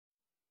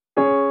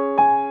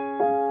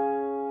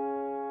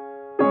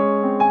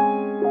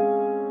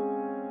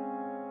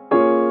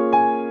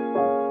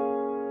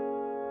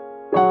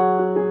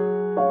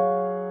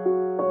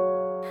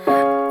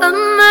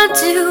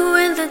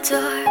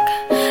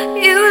dark,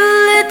 you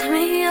lit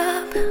me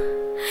up.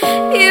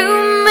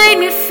 You made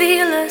me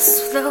feel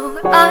as though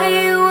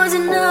I was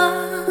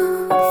enough.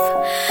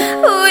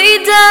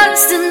 We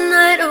danced the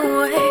night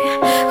away,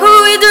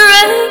 we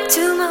drank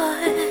too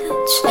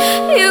much.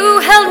 You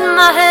held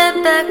my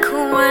head back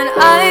when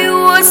I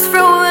was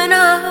throwing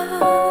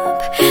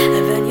up.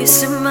 And then you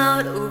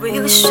smiled over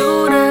your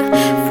shoulder.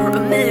 For a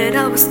minute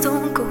I was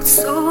stone cold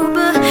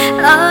sober.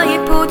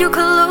 I pulled you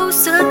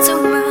closer to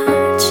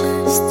my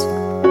chest.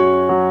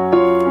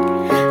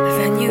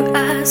 Then you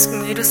asked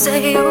me to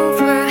stay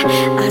over.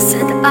 I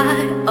said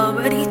I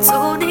already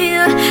told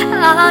you.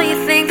 I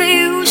think that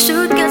you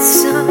should get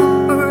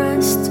some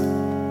rest.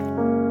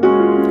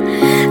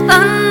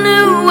 I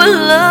knew I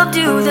loved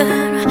you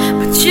then,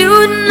 but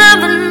you'd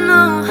never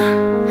know.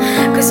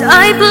 'Cause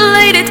I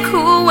played it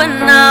cool when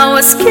I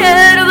was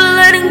scared of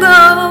letting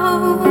go.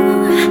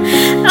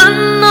 I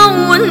know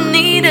I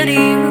needed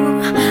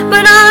you,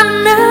 but I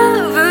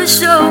never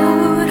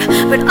showed.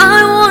 But I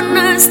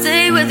wanna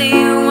stay with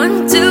you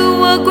until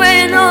we're gray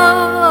and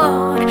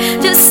old.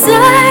 Just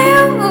say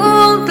you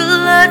won't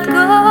let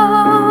go.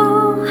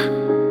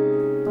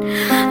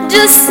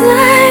 Just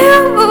say you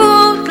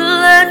won't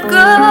let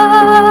go.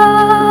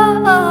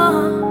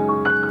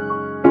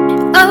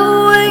 I'll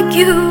wake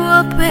you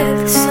up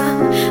with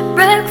some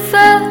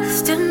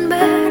breakfast in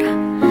bed.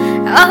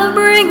 I'll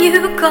bring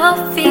you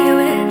coffee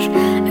with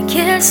a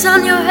kiss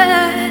on your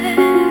head.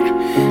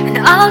 And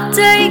I'll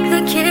take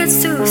the kids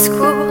to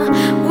school,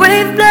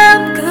 wave them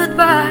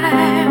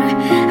goodbye.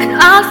 And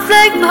I'll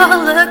thank my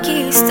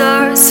lucky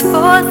stars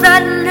for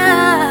that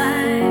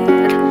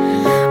night.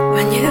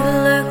 When you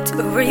looked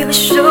over your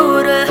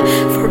shoulder,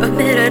 for a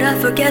minute I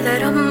forget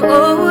that I'm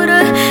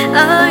older.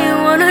 I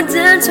wanna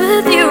dance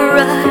with you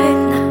right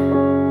now.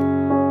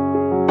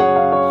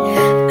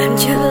 And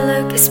you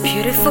look as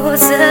beautiful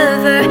as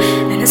ever,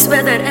 and I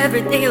swear that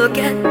every day you'll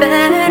get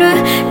better.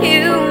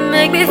 You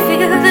make me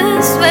feel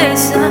this way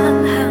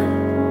somehow.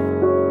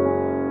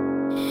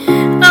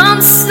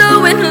 I'm so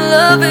in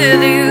love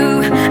with you,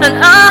 and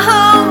I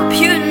hope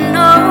you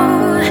know,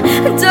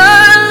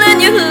 darling,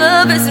 your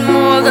love is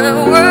more than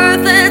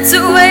worth its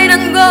weight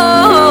in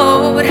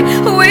gold.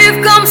 We've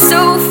come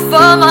so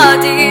far, my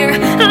dear,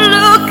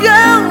 look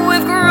how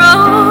we've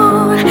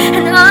grown.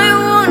 And I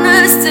wanna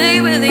stay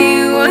with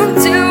you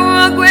until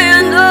we're gray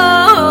and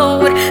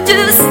old.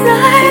 Just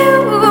say you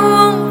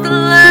won't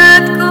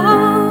let go.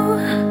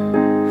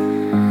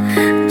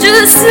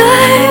 Just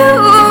say you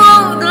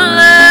won't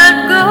let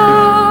go.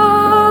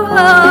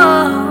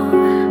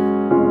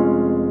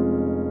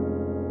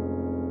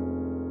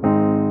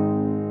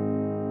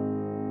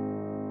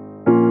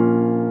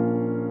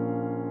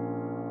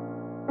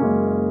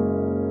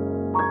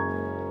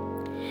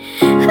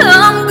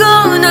 I'm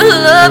gonna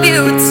love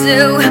you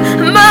till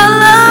my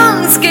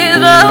lungs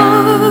give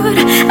out.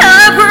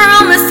 I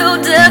promise till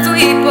death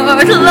we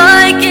part,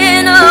 like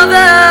in a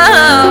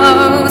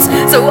vows.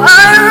 So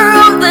I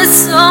wrote this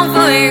song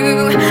for you,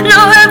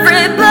 now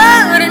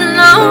everybody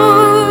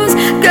knows.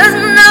 'Cause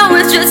now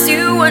it's just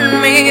you and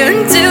me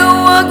until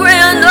we're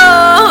gray and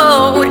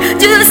old.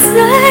 Just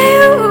say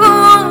you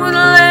won't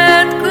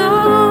let go.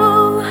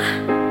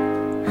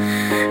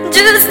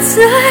 Just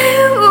say